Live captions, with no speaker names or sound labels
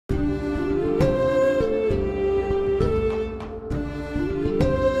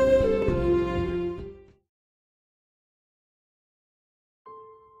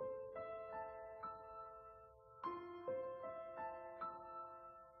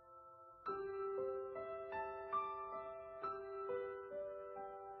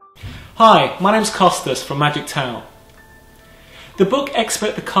Hi, my name's Costas from Magic Towel. The book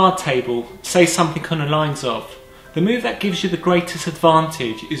Expert the Card Table says something on the lines of, the move that gives you the greatest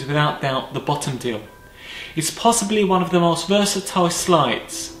advantage is without doubt the bottom deal. It's possibly one of the most versatile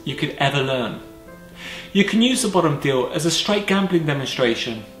sleights you could ever learn. You can use the bottom deal as a straight gambling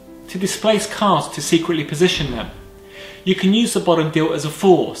demonstration, to displace cards to secretly position them. You can use the bottom deal as a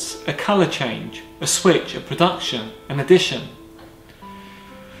force, a colour change, a switch, a production, an addition.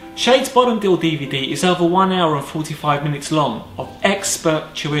 Shade's bottom deal DVD is over 1 hour and 45 minutes long of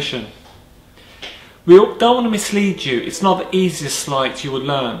expert tuition. We don't want to mislead you, it's not the easiest sleight you will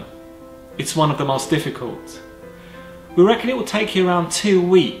learn. It's one of the most difficult. We reckon it will take you around 2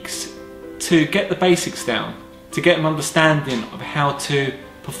 weeks to get the basics down, to get an understanding of how to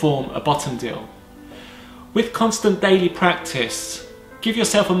perform a bottom deal. With constant daily practice, give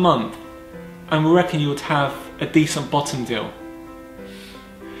yourself a month and we reckon you would have a decent bottom deal.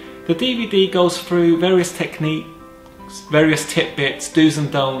 The DVD goes through various techniques, various tidbits, do's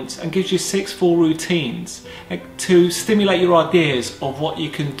and don'ts, and gives you 6 full routines to stimulate your ideas of what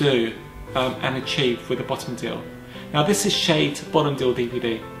you can do and achieve with a bottom deal. Now this is Shade's bottom deal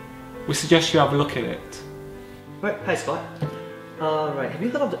DVD. We suggest you have a look at it. Right, hi Scott. Right, have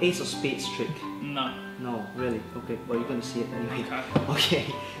you heard of the Ace of Spades trick? No. No, really? Okay, well you're gonna see it anyway. Okay. Okay,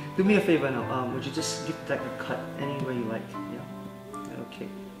 do me a favor now. Would you just give that a cut anywhere you like? Yeah. Okay.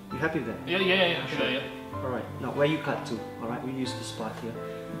 You happy with that? Yeah. Sure. Yeah. Alright, now where you cut to, alright, we use this spot here.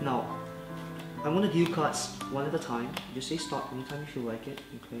 Now, I'm gonna deal cards one at a time. Just say stop anytime you feel like it.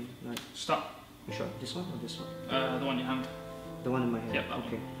 Okay, right. Stop. You sure? This one or this one? The one in your hand. The one in my hand? Yep, that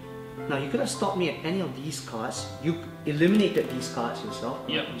okay. Now you could have stopped me at any of these cards. You eliminated these cards yourself.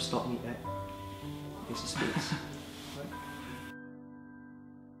 Yep. You stopped me at Ace of Spades.